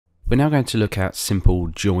We're now going to look at simple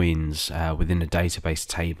joins within a database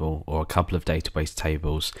table or a couple of database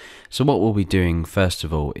tables. So what we'll be doing first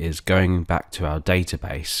of all is going back to our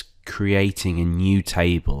database, creating a new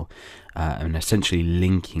table and essentially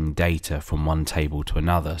linking data from one table to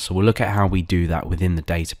another. So we'll look at how we do that within the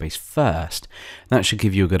database first. That should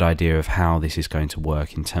give you a good idea of how this is going to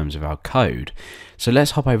work in terms of our code. So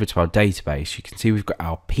let's hop over to our database. You can see we've got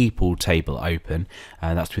our people table open.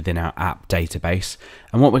 That's within our app database.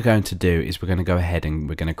 And what we're going to do is we're going to go ahead and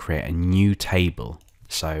we're going to create a new table.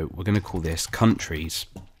 So we're going to call this countries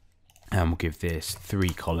and we'll give this 3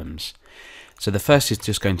 columns. So the first is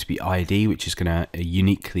just going to be ID, which is going to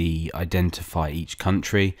uniquely identify each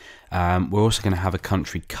country. We're also going to have a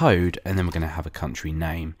country code, and then we're going to have a country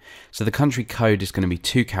name. So the country code is going to be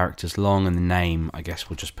 2 characters long, and the name, I guess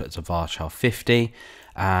we'll just put as a varchar 50,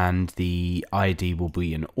 and the ID will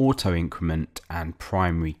be an auto increment and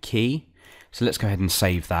primary key. So let's go ahead and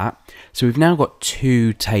save that. So we've now got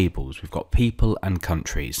 2 tables. We've got people and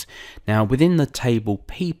countries. Now within the table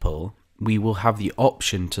people, we will have the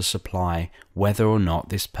option to supply whether or not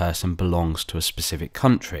this person belongs to a specific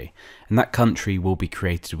country, and that country will be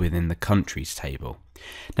created within the countries table.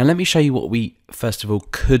 Now let me show you what we first of all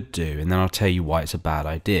could do, and then I'll tell you why it's a bad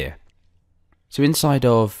idea. So inside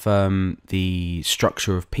of the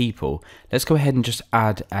structure of people, let's go ahead and just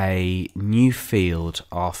add a new field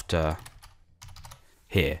after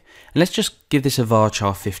here. And let's just give this a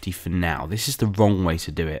varchar 50 for now. This is the wrong way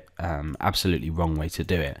to do it, absolutely wrong way to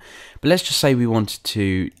do it. But let's just say we wanted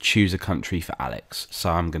to choose a country for Alex. So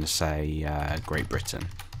I'm going to say Great Britain.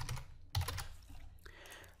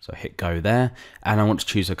 So hit go there. And I want to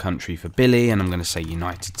choose a country for Billy, and I'm going to say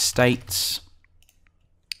United States.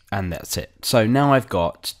 And that's it. So now I've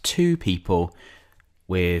got 2 people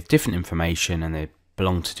with different information and they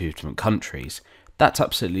belong to 2 different countries. That's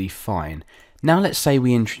absolutely fine. Now let's say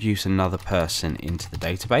we introduce another person into the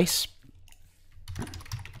database,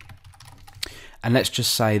 and let's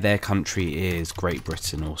just say their country is Great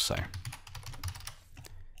Britain also. I'll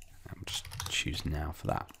just choose now for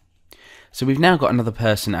that. So we've now got another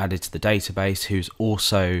person added to the database who's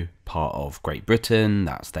also part of Great Britain.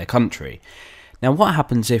 That's their country. Now what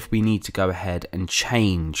happens if we need to go ahead and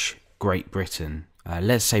change Great Britain?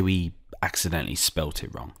 Let's say we accidentally spelt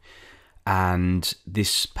it wrong, and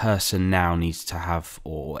this person now needs to have,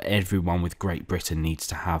 or everyone with Great Britain needs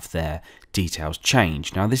to have their details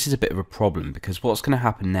changed. Now this is a bit of a problem, because what's going to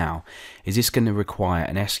happen now is it's going to require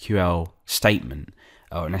an SQL statement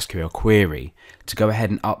or an SQL query to go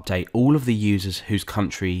ahead and update all of the users whose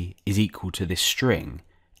country is equal to this string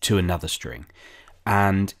to another string.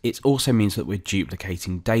 And it also means that we're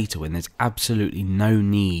duplicating data when there's absolutely no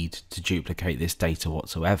need to duplicate this data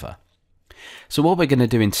whatsoever. So what we're going to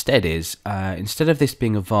do instead is, instead of this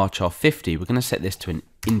being a varchar 50, we're going to set this to an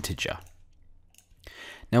integer.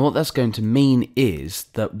 Now what that's going to mean is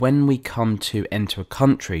that when we come to enter a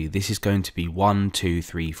country, this is going to be 1, 2,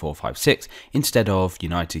 3, 4, 5, 6, instead of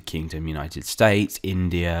United Kingdom, United States,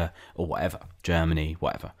 India, or whatever, Germany,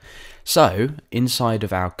 whatever. So inside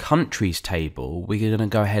of our countries table, we're going to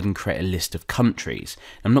go ahead and create a list of countries.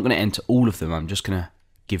 I'm not going to enter all of them, I'm just going to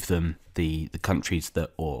give them the countries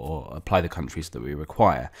that, or apply the countries that we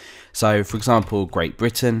require. So for example, Great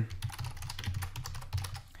Britain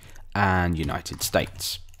and United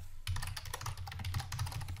States.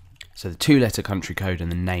 So the 2-letter country code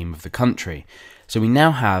and the name of the country. So we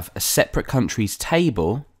now have a separate countries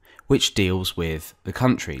table which deals with the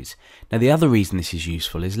countries. Now the other reason this is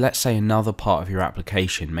useful is, let's say another part of your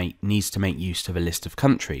application needs to make use of a list of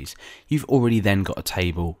countries. You've already then got a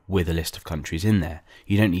table with a list of countries in there.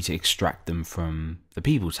 You don't need to extract them from the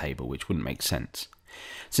people table, which wouldn't make sense.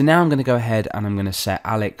 So now I'm going to go ahead and I'm going to set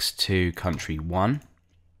Alex to country 1.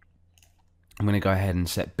 I'm going to go ahead and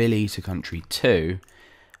set Billy to country 2.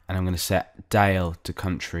 And I'm going to set Dale to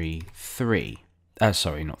country 3.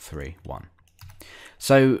 Sorry, not 3, 1.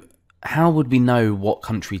 So how would we know what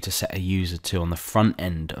country to set a user to on the front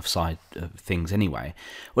end of side of things anyway?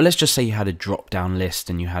 Well, let's just say you had a drop-down list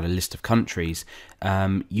and you had a list of countries.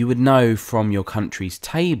 You would know from your countries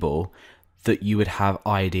table that you would have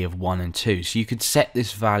ID of 1 and 2. So you could set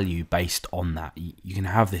this value based on that. You can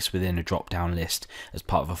have this within a drop-down list as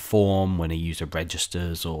part of a form when a user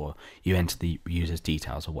registers, or you enter the user's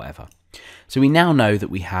details or whatever. So we now know that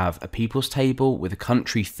we have a people's table with a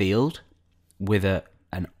country field with a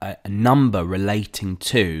number relating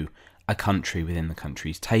to a country within the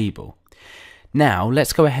countries table. Now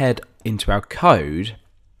let's go ahead into our code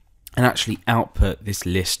and actually output this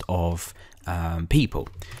list of people.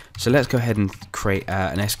 So let's go ahead and create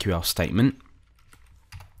an SQL statement.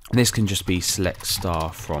 This can just be select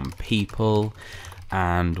star from people,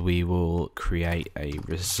 and we will create a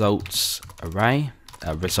results array,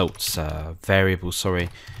 results variable, sorry,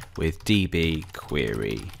 with db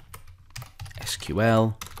query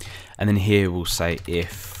SQL, and then here we'll say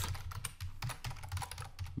if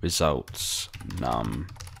results num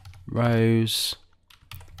rows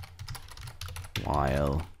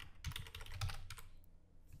while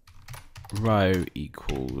row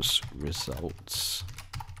equals results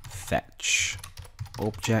fetch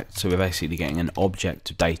object. So we're basically getting an object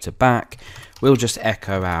of data back. We'll just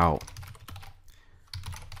echo out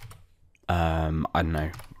I don't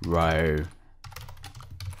know, row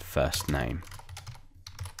first name,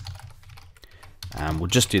 and we'll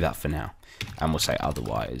just do that for now, and we'll say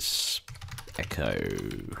otherwise echo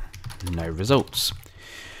no results.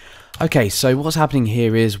 Okay, so what's happening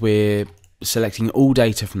here is we're selecting all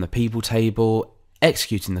data from the people table,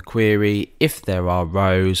 executing the query. If there are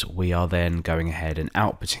rows, we are then going ahead and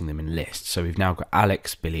outputting them in lists. So we've now got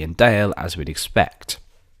Alex, Billy and Dale as we'd expect.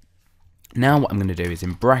 Now what I'm going to do is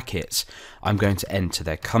in brackets, I'm going to enter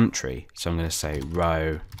their country. So I'm going to say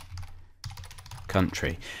row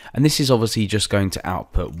country. And this is obviously just going to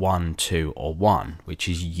output 1, 2 or 1, which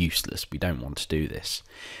is useless. We don't want to do this.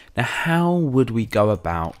 Now, how would we go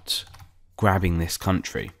about grabbing this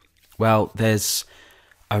country? Well, there's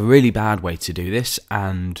a really bad way to do this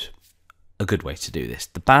and a good way to do this.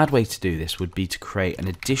 The bad way to do this would be to create an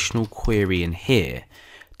additional query in here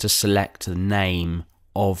to select the name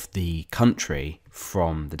of the country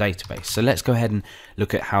from the database. So let's go ahead and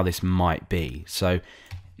look at how this might be. So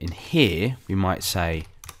in here, we might say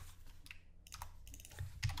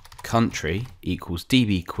country equals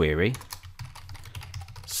db query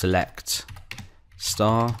select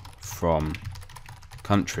star from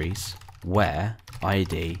countries where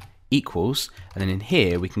ID equals, and then in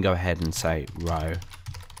here we can go ahead and say row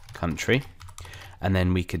country, and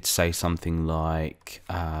then we could say something like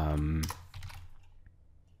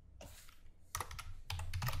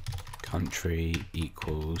country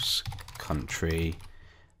equals country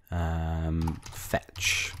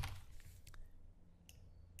fetch,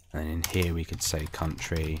 and then in here we could say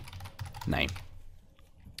country name.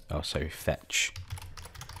 Also fetch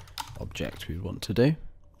object we want to do.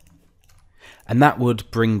 And that would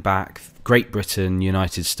bring back Great Britain,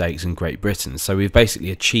 United States and Great Britain. So we've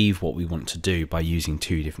basically achieved what we want to do by using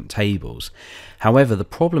two different tables. However, the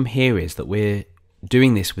problem here is that we're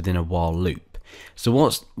doing this within a while loop. So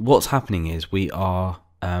what's happening is we are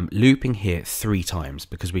looping here 3 times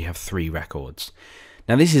because we have 3 records.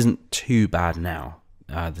 Now this isn't too bad now.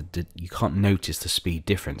 You can't notice the speed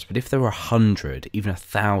difference, but if there were 100, even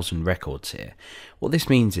 1,000 records here, what this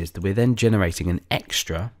means is that we're then generating an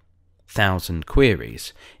extra 1,000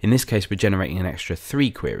 queries. In this case, we're generating an extra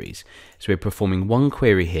 3 queries. So we're performing 1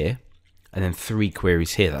 query here and then 3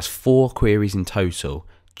 queries here. That's 4 queries in total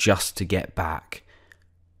just to get back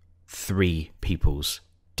 3 people's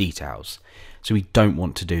details. So we don't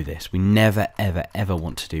want to do this. We never, ever, ever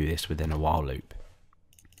want to do this within a while loop.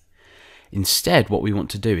 Instead, what we want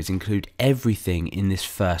to do is include everything in this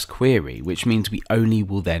first query, which means we only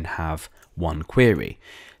will then have 1 query.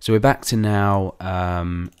 So we're back to now,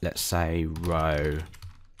 let's say row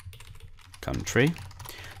country.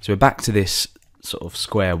 So we're back to this sort of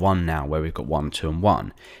square one now where we've got 1, 2 and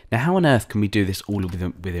 1. Now how on earth can we do this all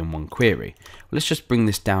within 1 query? Well, let's just bring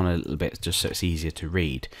this down a little bit just so it's easier to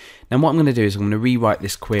read. Now what I'm going to do is I'm going to rewrite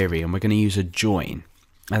this query and we're going to use a join.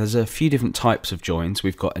 Now there's a few different types of joins.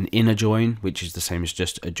 We've got an inner join, which is the same as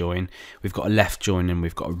just a join. We've got a left join and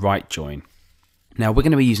we've got a right join. Now we're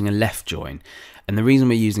going to be using a left join, and the reason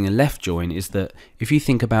we're using a left join is that if you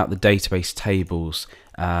think about the database tables,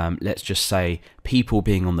 let's just say people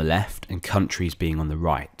being on the left and countries being on the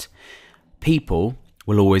right. People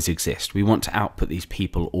will always exist. We want to output these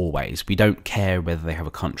people always. We don't care whether they have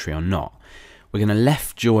a country or not. We're going to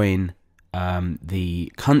left join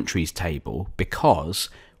the countries table because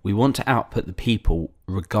we want to output the people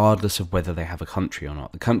regardless of whether they have a country or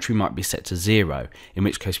not. The country might be set to 0, in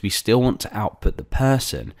which case we still want to output the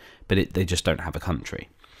person, but they just don't have a country.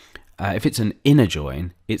 If it's an inner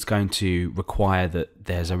join, it's going to require that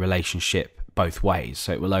there's a relationship both ways,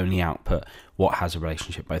 so it will only output what has a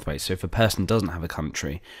relationship both ways. So if a person doesn't have a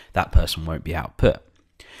country, that person won't be output.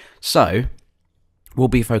 So we'll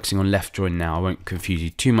be focusing on left join now. I won't confuse you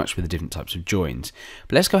too much with the different types of joins,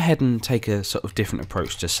 but let's go ahead and take a sort of different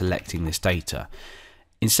approach to selecting this data.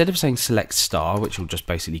 Instead of saying select star, which will just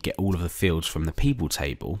basically get all of the fields from the people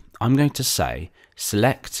table, I'm going to say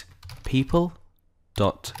select people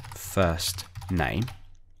dot first name,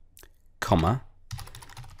 comma,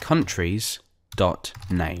 countries dot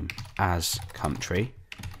name as country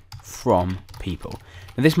from people.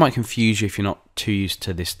 Now Now this might confuse you if you're not too used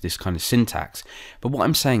to this kind of syntax, but what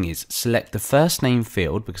I'm saying is select the first name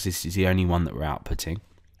field, because this is the only one that we're outputting,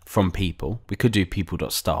 from people. We could do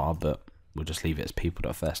people.star, but we'll just leave it as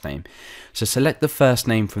people.firstname. So select the first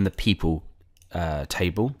name from the people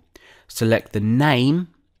table, select the name,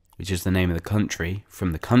 which is the name of the country,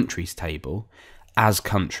 from the countries table as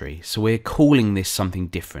country. So we're calling this something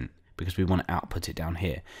different because we want to output it down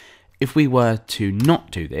here. If we were to not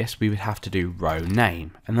do this, we would have to do row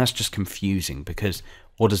name, and that's just confusing because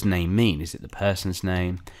what does name mean? Is it the person's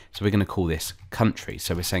name? So we're going to call this country.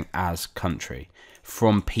 So we're saying as country,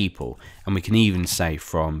 from people, and we can even say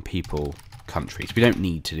from people countries. We don't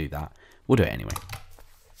need to do that. We'll do it anyway.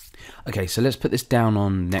 Okay, so let's put this down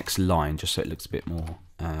on next line just so it looks a bit more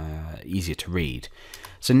easier to read.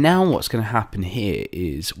 So now what's going to happen here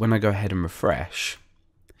is when I go ahead and refresh,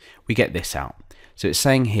 we get this out. So it's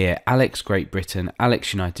saying here, Alex, Great Britain,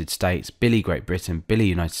 Alex, United States, Billy, Great Britain, Billy,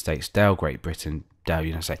 United States, Dale, Great Britain, Dale,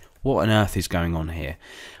 United States. What on earth is going on here?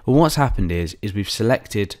 Well, what's happened is we've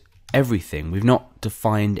selected everything. We've not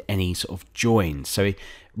defined any sort of joins. So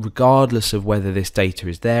regardless of whether this data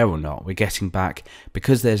is there or not, we're getting back,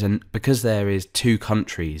 because there is two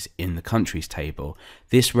countries in the countries table,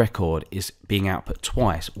 this record is being output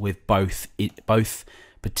twice with both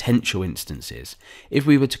potential instances. If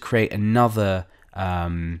we were to create another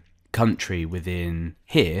country within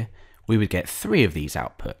here, we would get 3 of these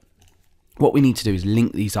output. What we need to do is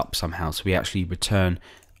link these up somehow so we actually return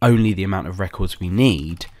only the amount of records we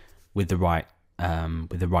need with the right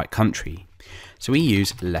country. So we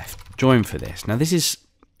use left join for this. Now this is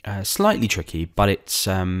slightly tricky, but it's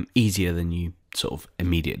easier than you sort of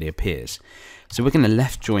immediately appears. So we're going to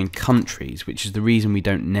left join countries, which is the reason we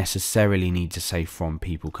don't necessarily need to say from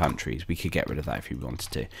people countries. We could get rid of that if we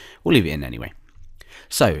wanted to. We'll leave it in anyway.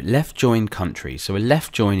 So left join countries. So we're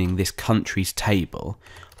left joining this countries table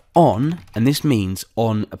on, and this means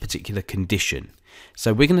on a particular condition.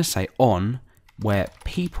 So we're going to say on where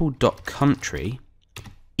people.country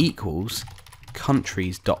equals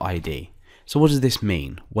countries.id. So what does this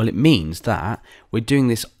mean? Well, it means that we're doing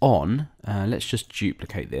this on, let's just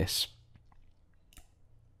duplicate this.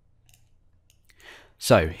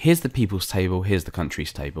 So here's the people's table, here's the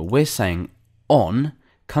countries table. We're saying on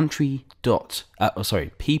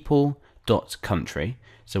people.country,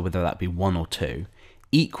 so whether that be 1 or 2,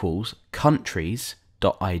 equals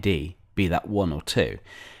countries.id, be that 1 or 2.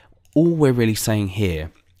 All we're really saying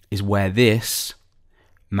here is where this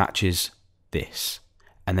matches this,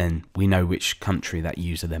 and then we know which country that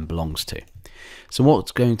user then belongs to. So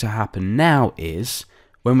what's going to happen now is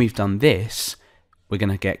when we've done this, we're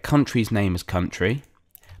going to get country's name as country,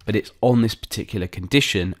 but it's on this particular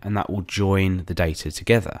condition, and that will join the data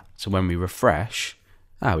together. So when we refresh,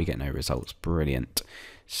 we get no results. Brilliant.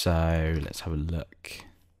 So let's have a look.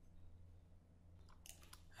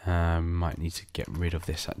 Might need to get rid of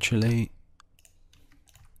this actually.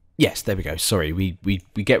 Yes, there we go. Sorry, we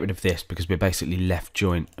get rid of this because we're basically left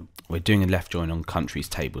join. We're doing a left join on countries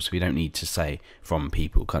table, so we don't need to say from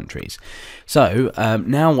people countries. So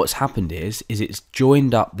now what's happened is it's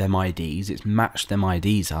joined up them IDs. It's matched them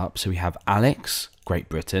IDs up. So we have Alex, Great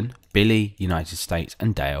Britain, Billy, United States,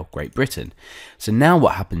 and Dale, Great Britain. So now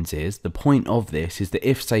what happens is the point of this is that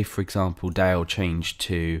if, say, for example, Dale changed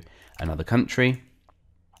to another country,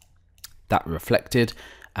 that reflected.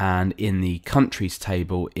 And in the countries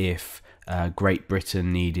table, if Great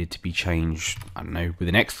Britain needed to be changed, I don't know, with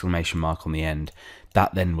an exclamation mark on the end,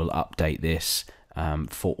 that then will update this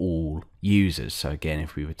for all users. So again,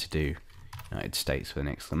 if we were to do United States with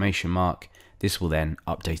an exclamation mark, this will then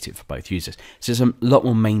update it for both users. So it's a lot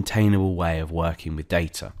more maintainable way of working with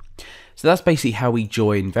data. So that's basically how we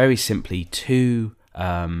join, very simply, 2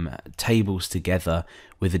 tables together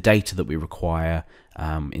with the data that we require.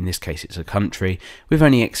 In this case, it's a country. We've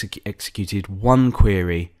only executed 1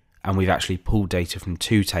 query, and we've actually pulled data from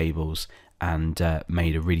 2 tables and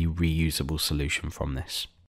made a really reusable solution from this.